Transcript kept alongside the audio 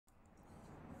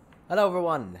Hello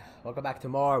everyone, welcome back to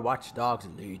more Watch Dogs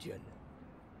Legion.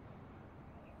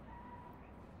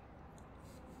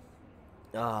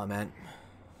 Oh man.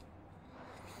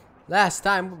 Last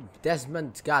time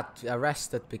Desmond got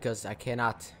arrested because I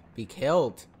cannot be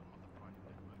killed.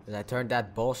 Because I turned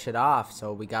that bullshit off,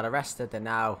 so we got arrested and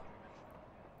now,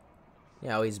 you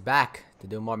know, he's back to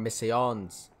do more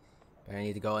missions. But I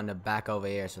need to go in the back over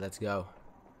here, so let's go.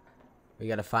 We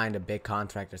gotta find a big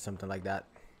contract or something like that.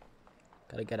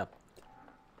 Gotta get up.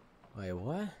 Wait,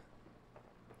 what?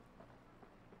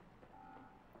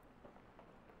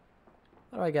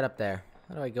 How do I get up there?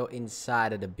 How do I go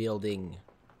inside of the building?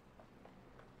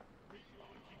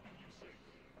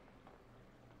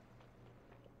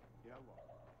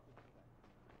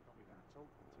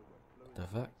 What the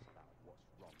fuck?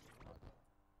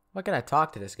 Why can I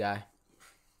talk to this guy?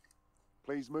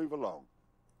 Please move along.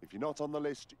 If you're not on the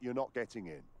list, you're not getting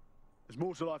in. There's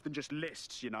more to life than just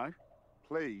lists, you know.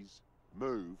 Please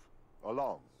move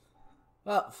along.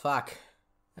 Well, fuck.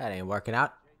 That ain't working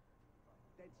out.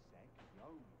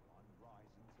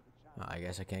 Oh, I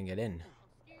guess I can't get in.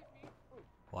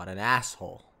 What an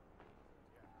asshole.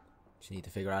 Just need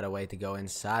to figure out a way to go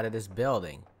inside of this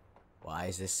building. Why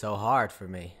is this so hard for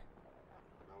me?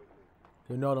 If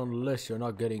you're not on the list, you're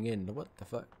not getting in. What the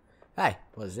fuck? Hey,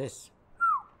 what is this?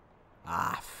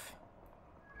 Ah,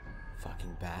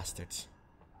 fucking bastards.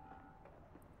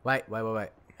 Wait.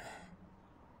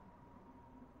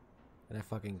 Can I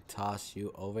fucking toss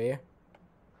you over here?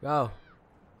 Go.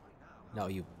 No,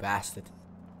 you bastard.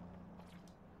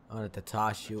 I wanted to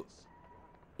toss you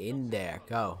in there.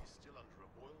 Go.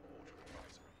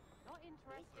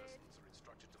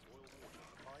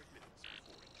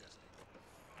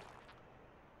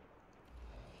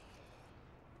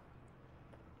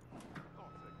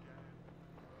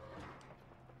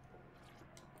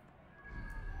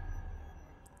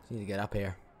 Need to get up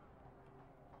here.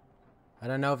 I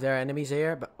don't know if there are enemies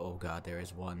here, but oh god, there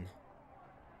is one.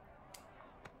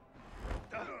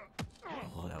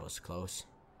 Oh, that was close.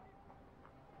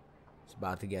 It's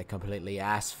about to get completely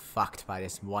ass fucked by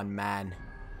this one man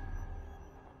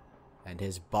and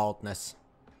his baldness.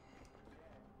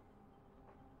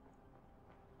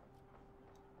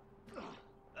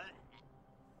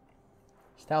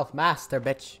 Stealth master,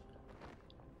 bitch.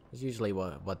 That's usually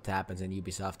what happens in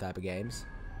Ubisoft type of games.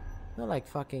 Not like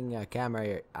fucking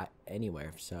camera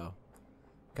anywhere, so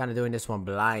kind of doing this one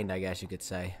blind, I guess you could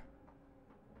say.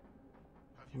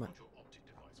 Have you got your optic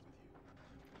device with you?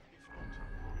 If not, you're in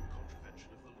contravention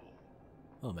of the law.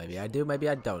 Well, maybe I do, maybe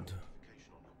I don't.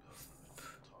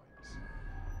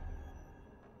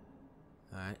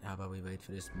 Alright, how about we wait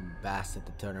for this bastard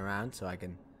to turn around so I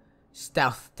can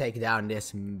stealth take down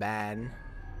this man.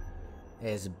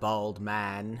 This bald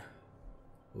man.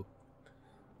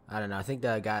 I don't know, I think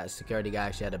the security guy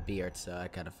actually had a beard, so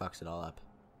that kind of fucks it all up.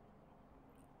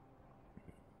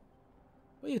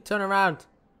 Will you turn around?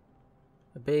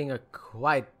 You're being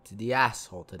quite the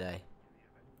asshole today.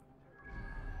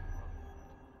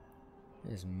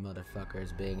 This motherfucker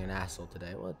is being an asshole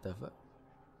today. What the fuck?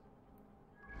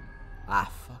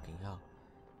 Ah, fucking hell.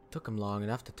 Took him long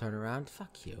enough to turn around.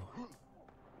 Fuck you.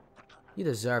 You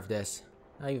deserve this.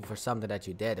 Not even for something that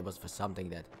you did. It was for something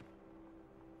that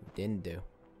you didn't do.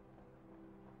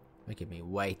 Making me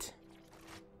wait.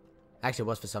 Actually, it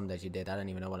was for something that you did. I don't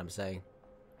even know what I'm saying.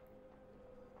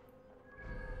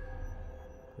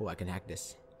 Oh, I can hack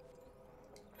this.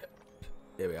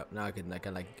 There we go. Now I can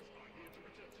like.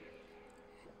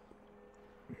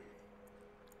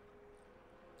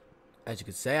 As you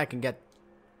could say, I can get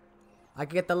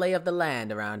the lay of the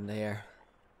land around here.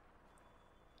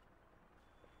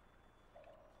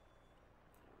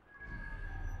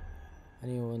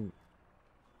 Anyone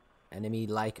enemy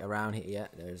like around here? Yeah,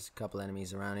 there's a couple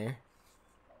enemies around here.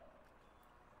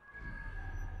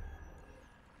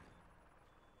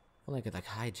 Well, I could like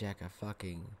hijack a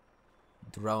fucking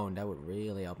drone. That would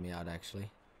really help me out,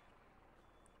 actually.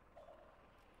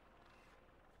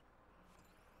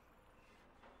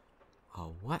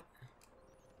 Oh, what?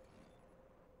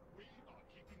 We are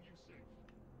keeping you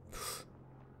safe.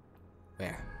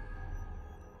 Where?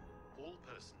 All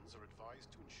persons are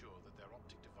advised to ensure that their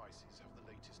optic devices have the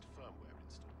latest firmware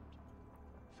installed.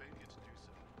 Failure to do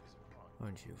so is a crime.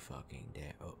 Aren't you fucking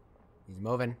dare? Oh, he's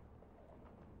moving.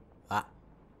 Ah.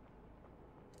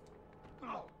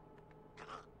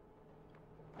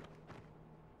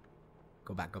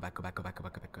 Go back, quick.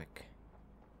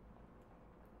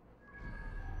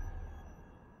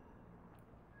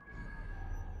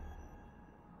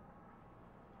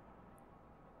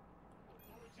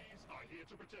 Authorities are here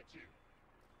to protect you.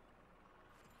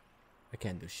 I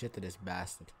can't do shit to this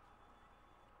bastard.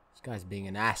 This guy's being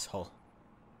an asshole.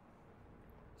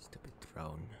 Stupid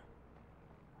throne.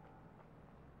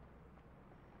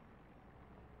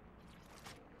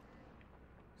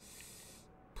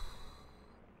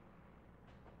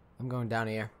 I'm going down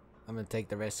here. I'm gonna take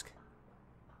the risk.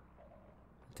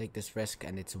 Take this risk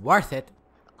and it's worth it.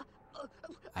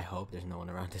 I hope there's no one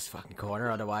around this fucking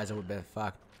corner, otherwise I would be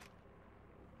fucked.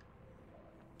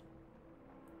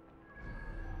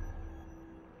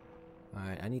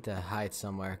 Alright, I need to hide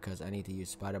somewhere because I need to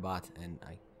use Spiderbot and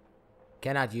I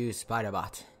cannot use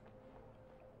Spiderbot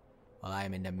while I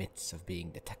am in the midst of being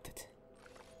detected.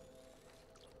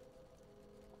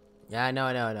 Yeah, I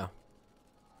know.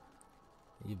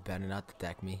 You better not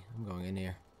detect me. I'm going in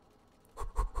here.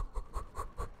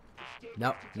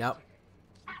 Nope.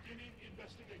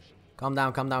 Calm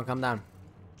down.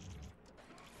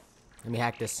 Let me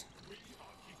hack this.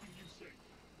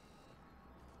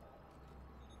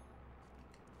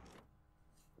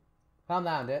 Calm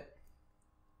down, dude.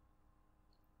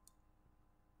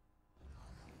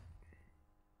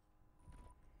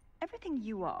 Everything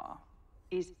you are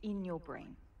is in your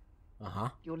brain. Uh-huh.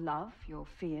 Your love, your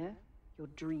fear, your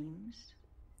dreams,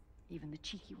 even the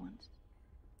cheeky ones,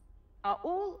 are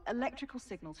all electrical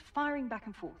signals firing back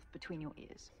and forth between your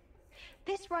ears.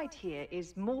 This right here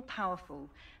is more powerful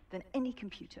than any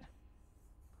computer.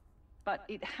 But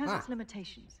it has its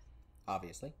limitations.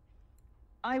 Obviously.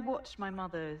 I watched my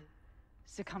mother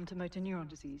succumb to motor neuron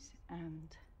disease,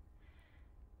 and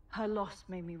her loss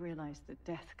made me realize that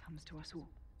death comes to us all.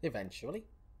 Eventually.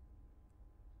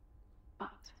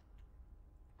 But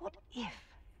what if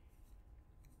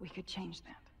we could change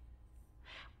that?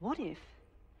 What if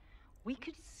we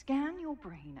could scan your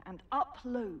brain and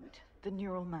upload the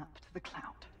neural map to the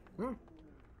cloud?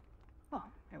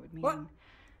 Well, it would mean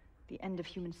the end of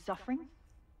human suffering.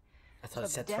 I thought it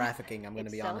said trafficking, I'm gonna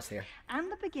be honest here.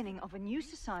 And the beginning of a new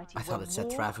society. I thought it said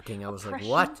war, trafficking, I was like, oppression,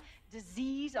 what?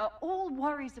 Disease are all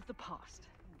worries of the past.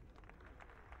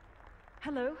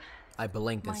 Hello. I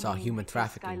blinked and My saw name human is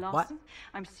trafficking. Sky What? Larson.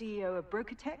 I'm CEO of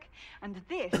Brokertech, and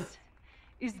this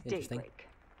is Interesting. Daybreak.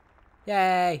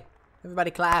 Yay! Everybody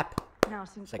clap. Now,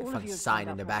 since It's like a all of fucking you have sign signed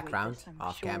in up the for our background, waitlist, I'm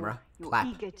off sure camera. You're Clap.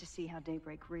 eager to see how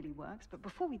Daybreak really works, but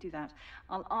before we do that,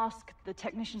 I'll ask the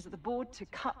technicians at the board to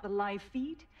cut the live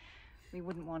feed. We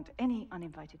wouldn't want any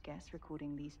uninvited guests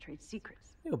recording these trade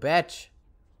secrets. You bitch.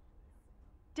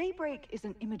 Daybreak is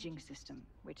an imaging system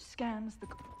which scans the...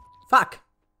 Fuck!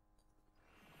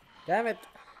 Damn it.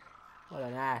 What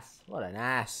an ass. What an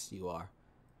ass you are.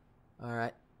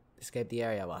 Alright. Escape the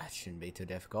area. Well, it shouldn't be too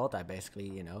difficult. I basically,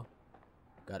 you know,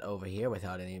 got over here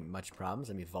without any much problems.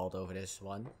 Let me vault over this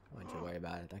one. Don't you worry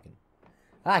about it.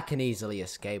 I can easily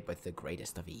escape with the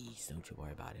greatest of ease. Don't you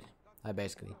worry about it. I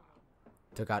basically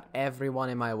took out everyone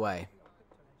in my way.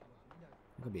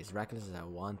 I could be as reckless as I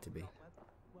want to be.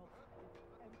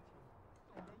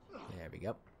 There we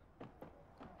go.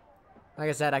 Like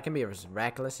I said, I can be as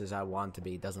reckless as I want to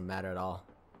be. Doesn't matter at all.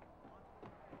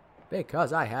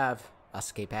 Because I have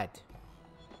escape head.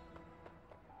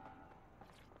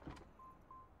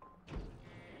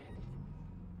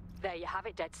 There you have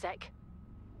it, DedSec.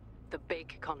 The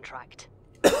big contract.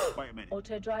 Wait a minute.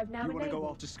 Auto drive now You want to go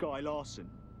enabled. after Sky Larson?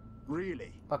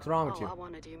 Really? What's wrong with Oh, you? I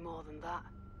want to do more than that.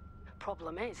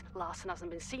 Problem is, Larson hasn't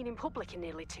been seen in public in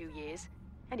nearly 2 years,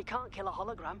 and he can't kill a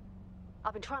hologram.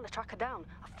 I've been trying to track her down.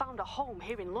 I found a home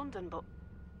here in London, but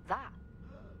that,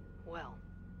 well,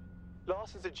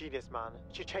 Larson's a genius, man.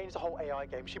 She changed the whole AI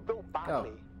game. She built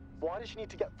badly. Why does she need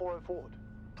to get 404'd?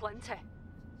 plenty.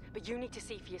 But you need to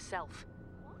see for yourself.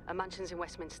 A mansion's in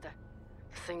Westminster.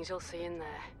 The things you'll see in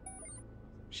there.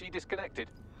 She disconnected.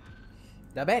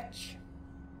 The bitch.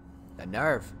 The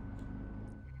nerve.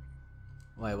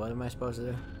 Wait, what am I supposed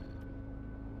to do?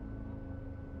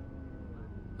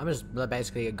 I'm just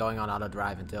basically going on auto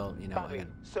drive until, you know, I Badly.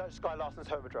 can... Search Sky Larson's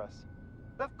home address.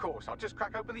 Of course, I'll just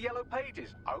crack open the yellow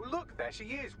pages. Oh, look, there she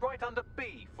is, right under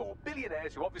B, for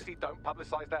billionaires who obviously don't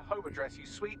publicise their home address, you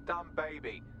sweet dumb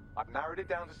baby. I've narrowed it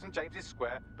down to St. James's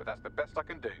Square, but that's the best I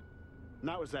can do.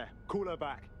 That was there. Call her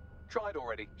back. Tried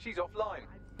already. She's offline.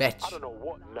 Bitch. I don't know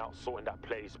what now sorting that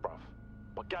place, bruv.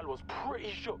 But gal was pretty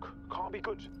shook. Can't be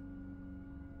good.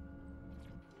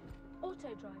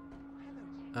 Auto drive.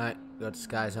 Alright, go to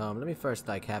Sky's home. Let me first,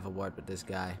 like, have a word with this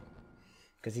guy.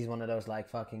 Because he's one of those, like,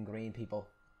 fucking green people.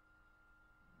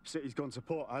 City's gone to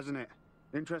pot, hasn't it?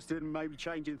 Interested in maybe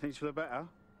changing things for the better?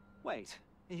 Wait,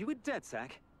 are you a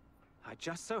DedSec? I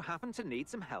just so happen to need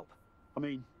some help. I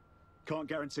mean, can't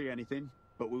guarantee anything,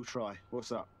 but we'll try.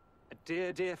 What's up? A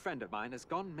dear, dear friend of mine has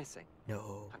gone missing.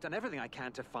 No. I've done everything I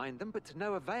can to find them, but to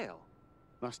no avail.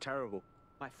 That's terrible.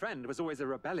 My friend was always a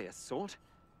rebellious sort.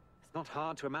 It's not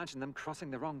hard to imagine them crossing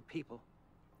the wrong people.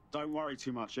 Don't worry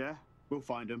too much, yeah? We'll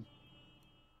find them.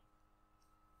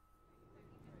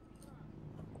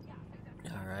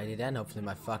 Alrighty then, hopefully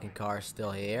my fucking car is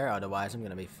still here, otherwise I'm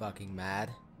gonna be fucking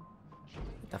mad.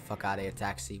 Get the fuck out of here,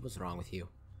 taxi. What's wrong with you?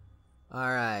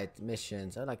 Alright,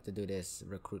 missions. I'd like to do this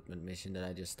recruitment mission that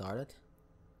I just started.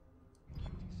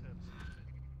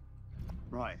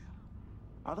 Right.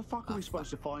 How the fuck are we supposed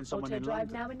to find someone Auto in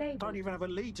drive London? now enabled. Don't even have a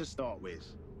lead to start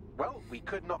with. Well, we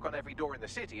could knock on every door in the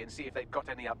city and see if they've got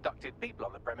any abducted people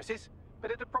on the premises, but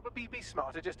it'd probably be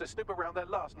smarter just to snoop around their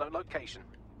last known location.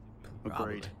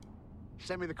 Agreed.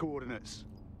 Send me the coordinates.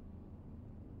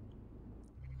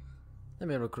 Let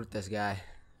me recruit this guy.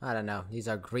 I don't know. These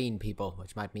are green people,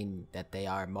 which might mean that they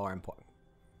are more important.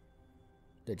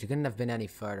 Dude, you couldn't have been any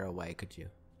further away, could you?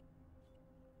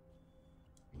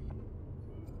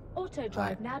 Auto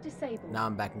drive now disabled. Now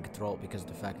I'm back in control because of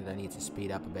the fact that I need to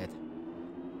speed up a bit.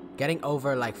 Getting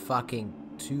over like fucking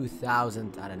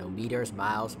 2,000, I don't know, meters,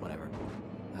 miles, whatever.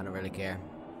 I don't really care.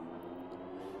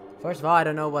 First of all, I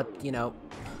don't know what, you know...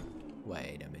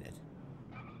 Wait a minute.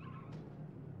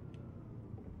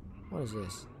 What is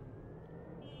this?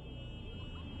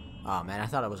 Oh man, I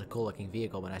thought it was a cool looking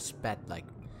vehicle when I sped like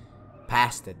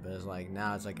past it, but it's like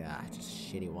now it's like just a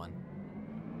shitty one.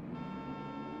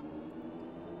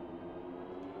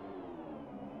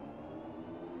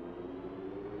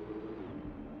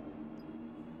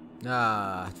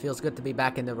 It feels good to be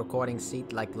back in the recording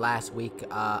seat. Like last week,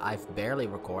 I've barely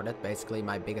recorded. Basically,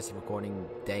 my biggest recording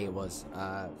day was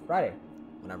Friday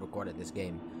when I recorded this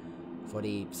game for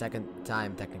the second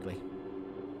time, technically.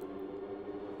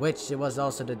 Which it was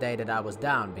also the day that I was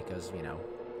down because, you know,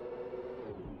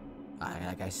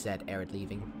 like I said, Eric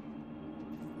leaving.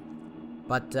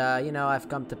 But you know, I've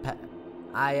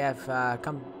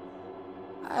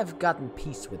gotten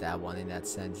peace with that one in that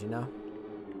sense, you know.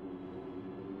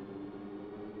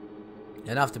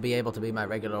 Enough to be able to be my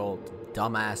regular old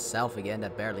dumbass self again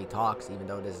that barely talks, even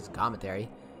though this is commentary.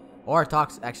 Or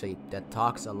talks, actually, that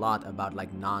talks a lot about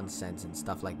like nonsense and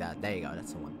stuff like that. There you go,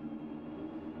 that's the one.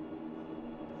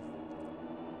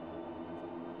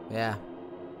 Yeah.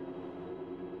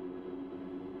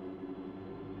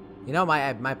 You know,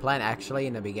 my plan actually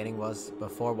in the beginning was,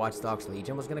 before Watch Dogs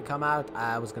Legion was gonna come out,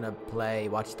 I was gonna play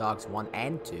Watch Dogs 1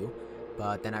 and 2.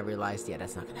 But then I realized, yeah,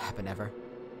 that's not gonna happen ever.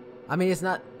 I mean, it's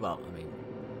not, well, I mean,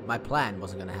 my plan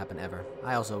wasn't gonna happen ever.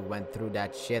 I also went through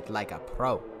that shit like a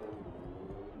pro.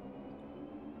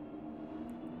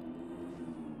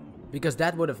 Because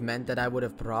that would have meant that I would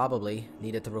have probably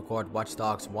needed to record Watch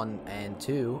Dogs 1 and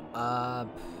 2,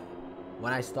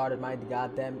 when I started my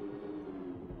goddamn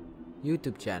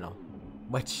YouTube channel.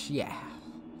 Which, yeah.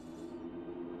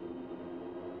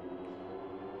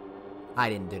 I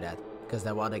didn't do that, because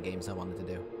there were other games I wanted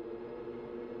to do.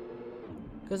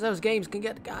 Because those games can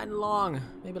get kinda long.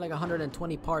 Maybe like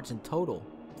 120 parts in total.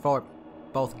 For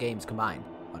both games combined,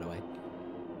 by the way.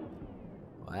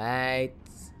 Wait.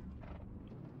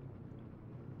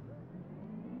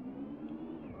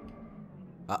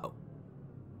 Uh-oh.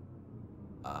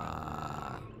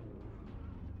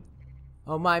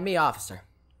 Oh my, me, officer.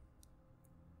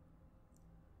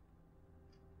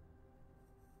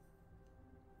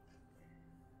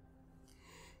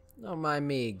 Don't mind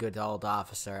me, good old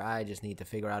officer. I just need to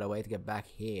figure out a way to get back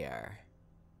here.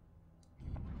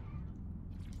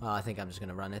 Well, I think I'm just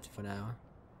gonna run it for now.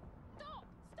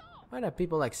 Why are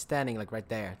people like standing like right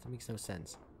there? That makes no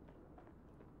sense.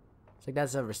 It's like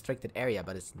that's a restricted area,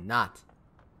 but it's not.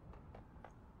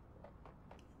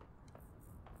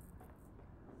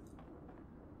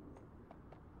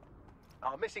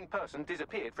 Our missing person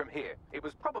disappeared from here. It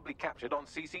was probably captured on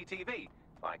CCTV,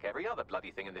 like every other bloody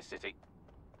thing in this city.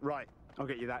 Right, I'll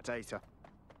get you that data.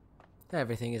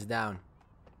 Everything is down.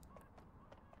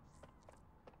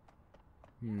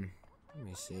 Let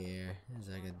me see here. There's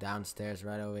like a downstairs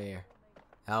right over here.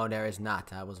 Oh, there is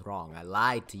not. I was wrong. I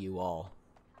lied to you all.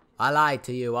 I lied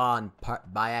to you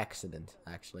by accident,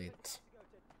 actually.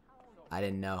 I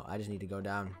didn't know. I just need to go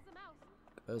down.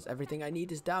 Because everything I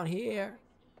need is down here.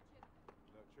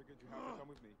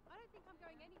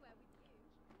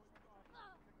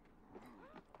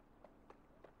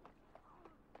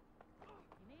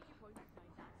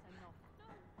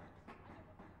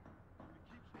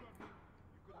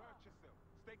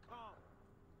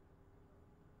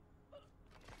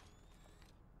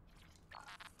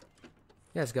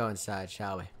 Let's go inside,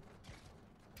 shall we?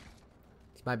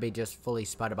 This might be just fully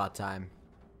spud about time.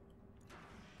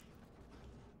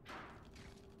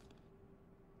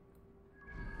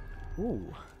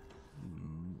 Ooh.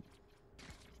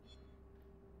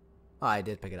 Oh, I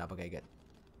did pick it up. Okay, good.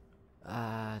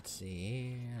 Let's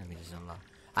see. Let me just unlock.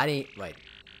 I need. Wait.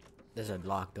 There's a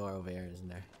locked door over here, isn't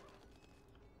there?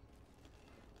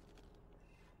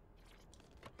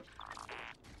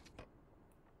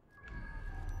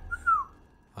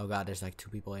 Oh god, there's like 2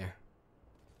 people here.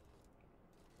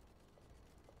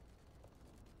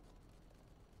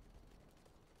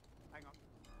 Hang on.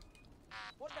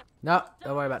 No,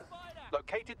 don't worry about it.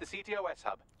 Located the CTOS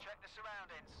hub. Check the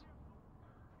surroundings.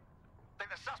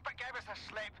 Think the suspect gave us a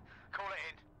slip. Call it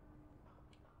in.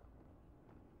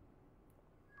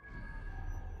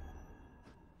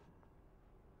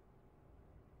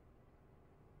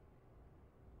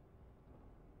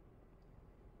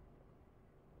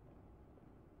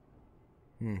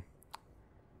 Need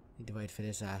to wait for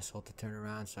this asshole to turn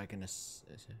around so I can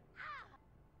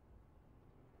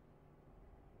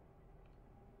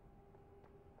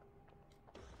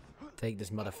take this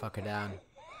motherfucker down.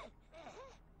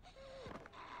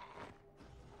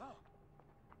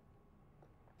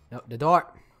 No, the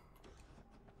door.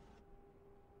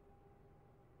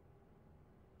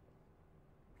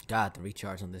 God, the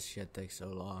recharge on this shit takes so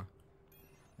long.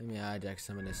 Let me hijack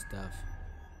some of this stuff.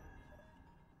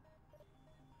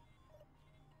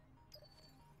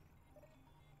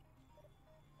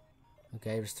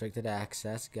 Okay, restricted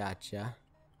access, gotcha.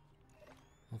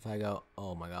 If I go,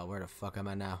 oh my god, where the fuck am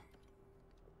I now?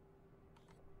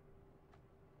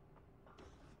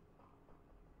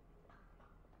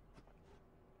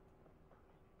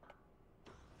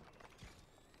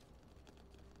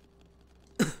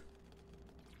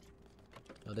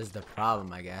 Oh, this is the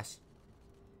problem, I guess.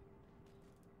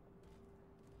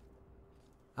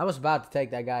 I was about to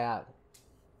take that guy out.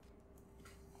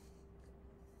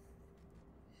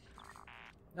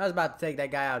 I was about to take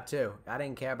that guy out too. I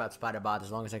didn't care about Spider-Bot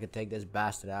as long as I could take this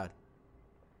bastard out.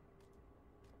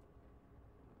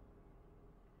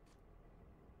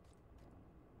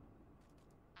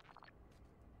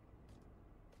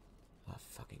 Oh,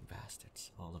 fucking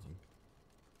bastards. All of them.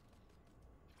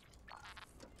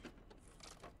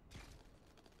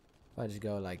 If I just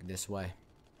go like this way.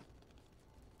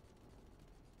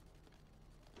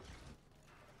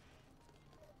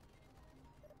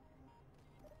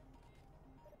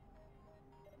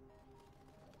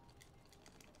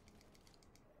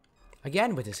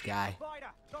 Again with this guy. Spider,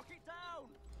 knock it down.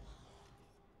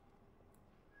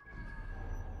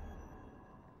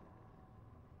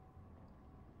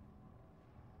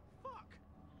 Fuck.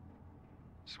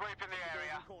 Sweep in the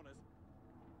area. Corners.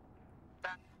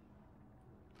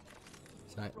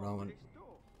 Sorry, wrong one.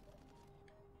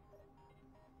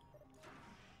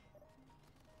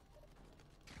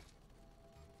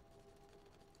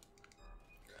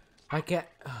 I can't.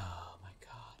 Oh my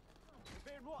god.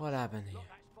 What happened here?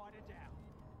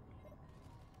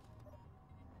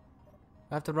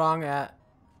 I have the wrong What?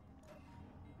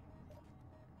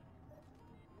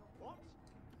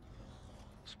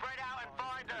 Spread out and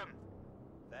find them.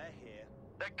 They're here.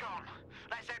 They're gone.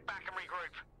 Let's head back and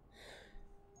regroup.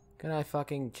 Can I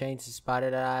fucking change the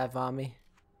spider that I have on me?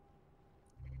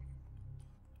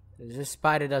 This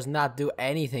spider does not do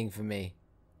anything for me.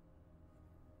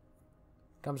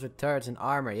 Comes with turrets and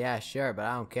armor, yeah, sure, but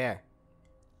I don't care.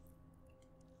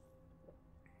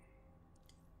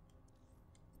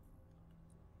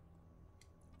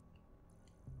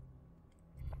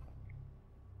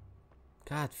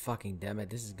 God fucking damn it,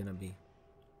 this is gonna be...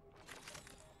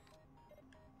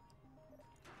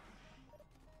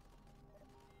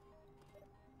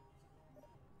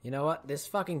 You know what? This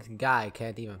fucking guy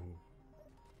can't even...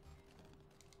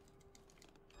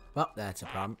 Well, that's a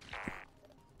problem.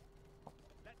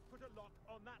 Let's put a lock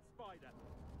on that spider.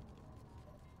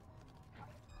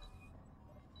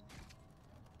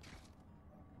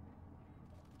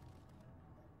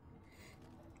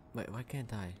 Wait, why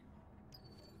can't I?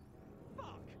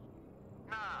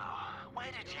 Now, where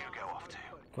did you go off to?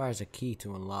 Requires a key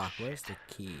to unlock. Where's the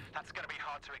key? That's gonna be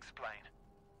hard to explain.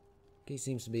 Key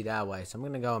seems to be that way, so I'm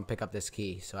gonna go and pick up this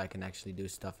key so I can actually do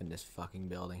stuff in this fucking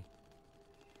building.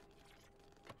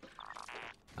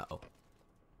 Uh-oh.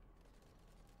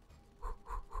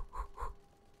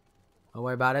 Don't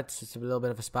worry about it. It's just a little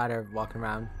bit of a spider walking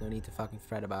around. No need to fucking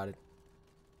fret about it.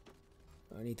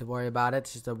 No need to worry about it.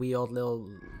 It's just a wee old little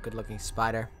good-looking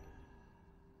spider.